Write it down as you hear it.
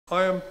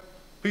I am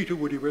Peter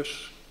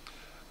Woodiwiss,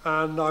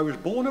 and I was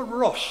born at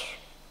Ross,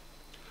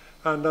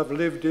 and I've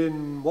lived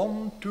in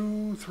 7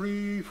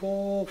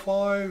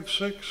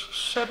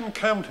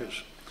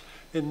 counties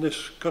in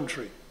this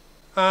country.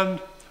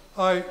 And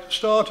I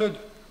started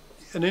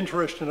an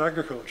interest in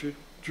agriculture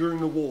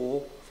during the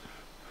war.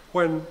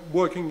 When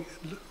working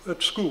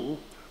at school,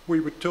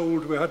 we were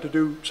told we had to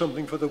do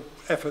something for the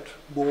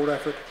war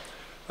effort,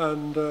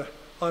 and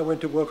I went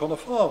to work on a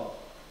farm.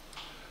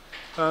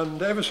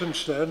 And ever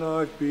since then,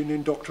 I've been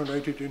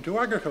indoctrinated into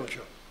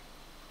agriculture.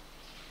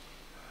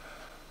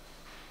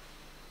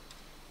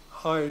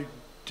 I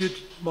did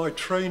my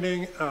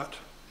training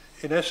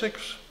in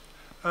Essex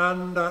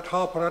and at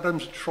Harper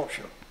Adams in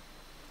Shropshire,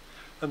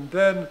 and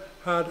then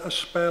had a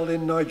spell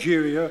in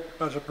Nigeria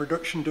as a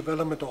production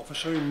development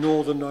officer in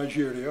northern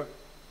Nigeria,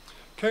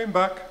 came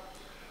back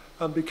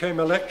and became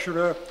a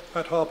lecturer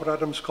at Harper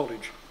Adams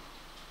College.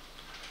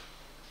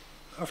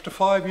 After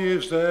 5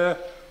 years there,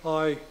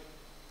 I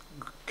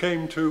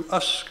came to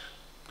Usk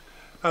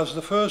as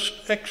the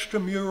first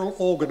extramural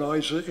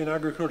organiser in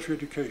agriculture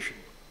education.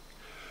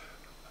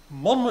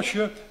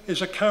 Monmouthshire is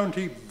a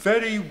county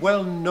very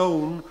well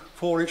known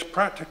for its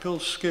practical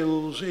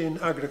skills in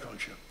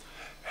agriculture.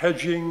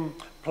 Hedging,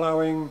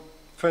 ploughing,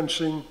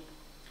 fencing.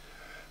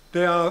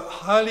 They are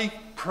highly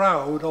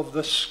proud of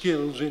the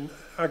skills in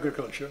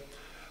agriculture,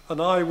 and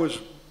I was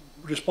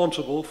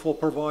responsible for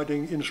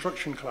providing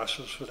instruction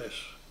classes for this.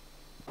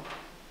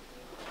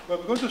 Well,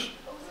 we're going to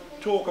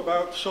talk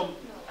about some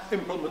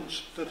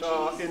implements that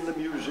are in the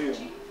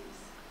museum,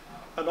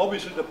 and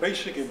obviously the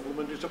basic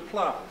implement is a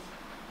plough.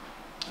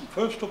 And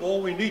first of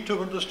all, we need to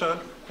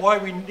understand why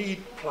we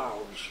need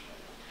ploughs.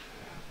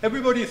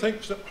 Everybody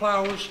thinks that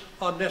ploughs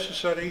are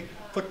necessary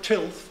for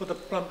tilth for the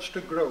plants to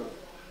grow,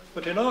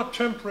 but in our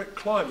temperate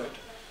climate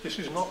this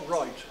is not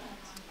right.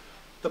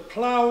 The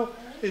plough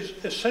is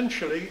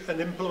essentially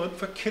an implement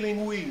for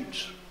killing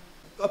weeds.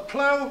 A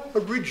plough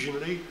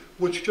originally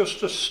was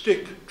just a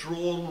stick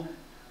drawn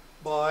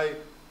by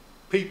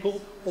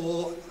people,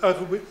 or as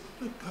the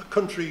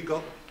country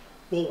got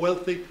more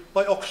wealthy,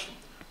 by oxen.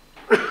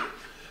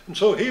 And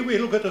so here we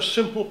look at a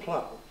simple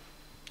plough,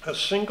 a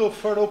single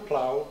furrow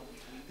plough.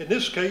 In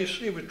this case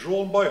it was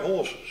drawn by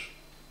horses,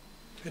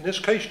 in this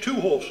case 2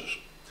 horses.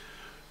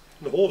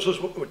 And the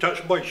horses were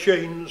attached by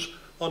chains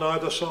on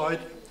either side,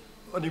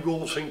 and you've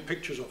all seen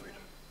pictures of it.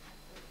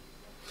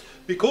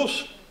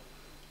 Because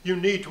you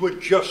need to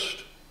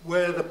adjust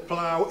where the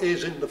plough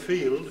is in the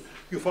field,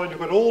 you find you've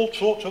got all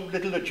sorts of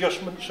little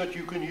adjustments that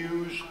you can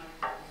use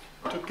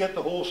to get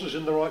the horses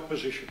in the right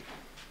position.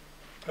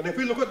 And if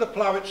we look at the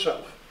plough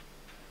itself,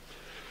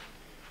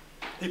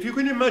 if you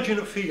can imagine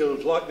a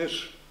field like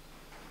this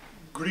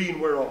green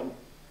we're on,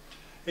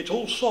 it's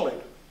all solid.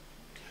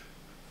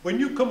 When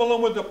you come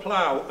along with the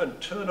plough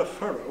and turn a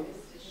furrow,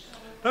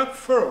 that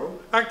furrow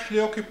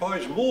actually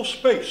occupies more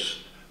space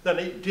than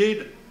it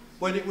did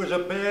when it was a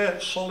bare,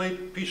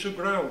 solid piece of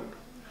ground.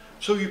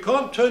 So you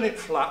can't turn it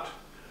flat,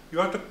 you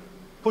have to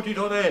put it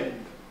on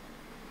end.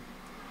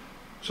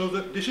 So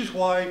that this is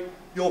why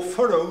your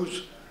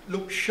furrows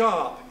look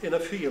sharp in a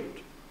field,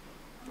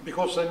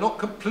 because they're not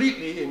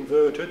completely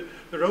inverted,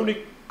 they're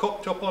only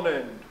cocked up on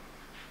end.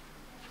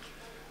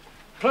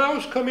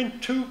 Ploughs come in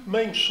 2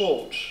 main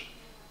sorts.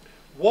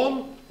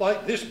 One,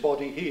 like this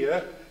body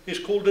here, is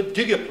called a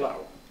digger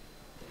plough,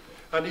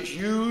 and it's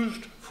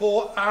used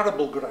for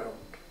arable ground.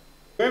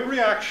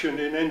 Every action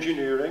in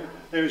engineering,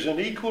 there is an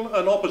equal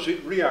and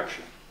opposite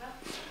reaction.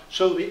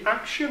 So the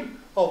action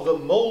of the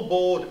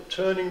moldboard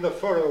turning the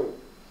furrow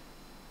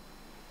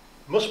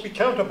must be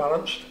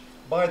counterbalanced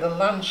by the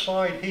land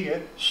side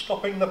here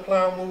stopping the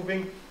plough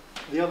moving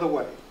the other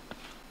way.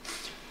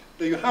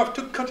 Now you have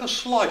to cut a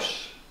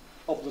slice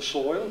of the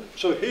soil.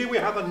 So here we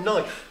have a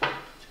knife,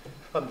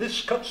 and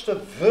this cuts the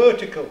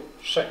vertical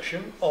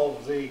section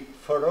of the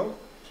furrow.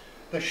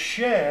 The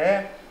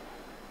share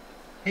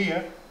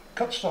here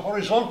cuts the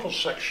horizontal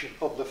section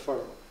of the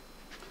furrow.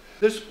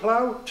 This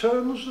plough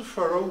turns the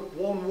furrow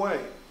one way.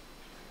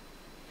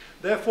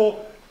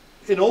 Therefore,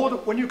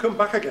 when you come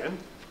back again,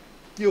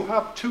 you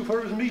have 2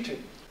 furrows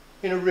meeting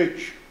in a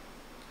ridge.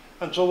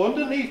 And so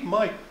underneath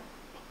my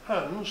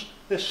hands,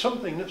 there's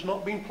something that's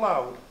not been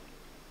ploughed.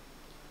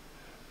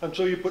 And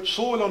so you put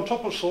soil on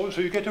top of soil,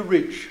 so you get a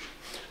ridge.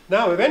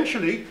 Now,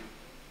 eventually,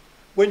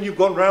 when you've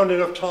gone round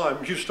enough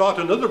times, you start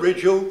another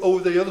ridge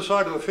over the other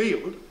side of the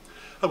field.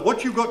 And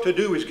what you've got to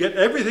do is get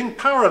everything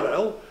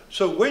parallel,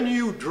 so when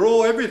you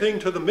draw everything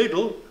to the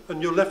middle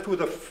and you're left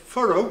with a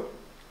furrow,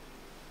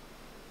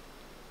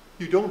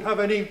 you don't have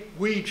any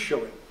weeds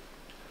showing.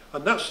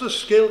 And that's the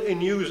skill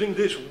in using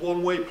this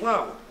one-way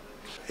plough.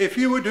 If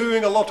you were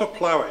doing a lot of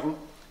ploughing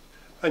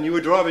and you were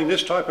driving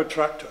this type of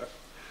tractor,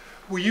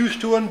 we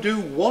used to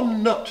undo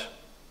 1 nut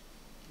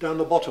down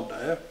the bottom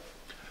there,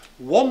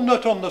 1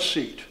 nut on the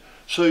seat,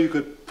 so you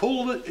could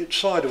pull it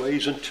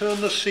sideways and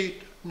turn the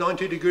seat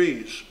 90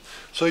 degrees.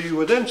 So you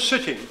were then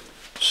sitting,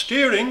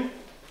 steering,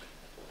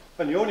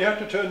 and you only had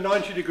to turn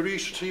 90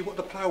 degrees to see what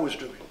the plough was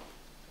doing.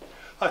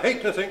 I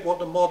hate to think what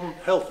the modern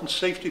health and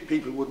safety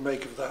people would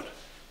make of that.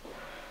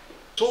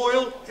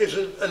 Soil is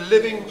a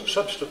living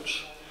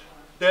substance.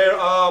 There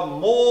are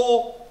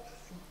more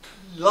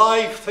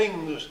live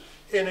things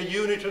in a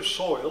unit of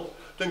soil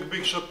than can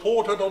be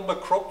supported on the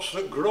crops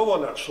that grow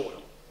on that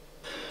soil.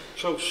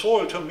 So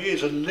soil to me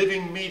is a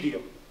living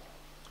medium.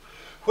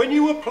 When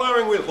you were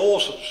ploughing with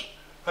horses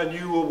and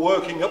you were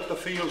working up the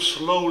field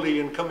slowly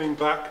and coming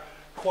back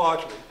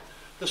quietly,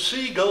 the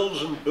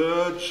seagulls and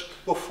birds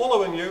were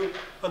following you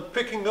and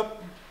picking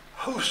up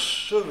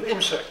hosts of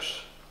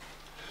insects.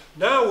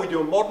 Now with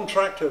your modern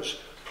tractors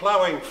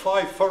ploughing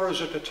 5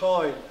 furrows at a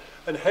time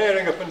and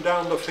herring up and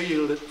down the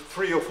field at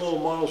 3 or 4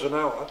 miles an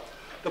hour,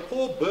 the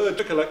poor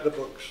birds collect the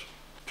bugs.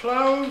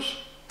 Ploughs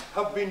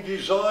have been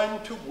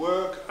designed to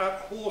work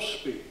at horse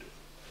speed.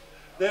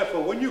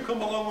 Therefore, when you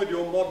come along with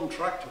your modern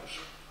tractors,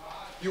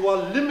 you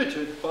are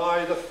limited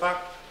by the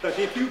fact that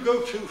if you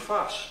go too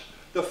fast,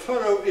 the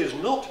furrow is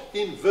not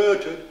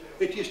inverted,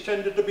 it is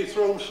tended to be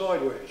thrown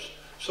sideways.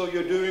 So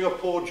you're doing a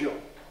poor job.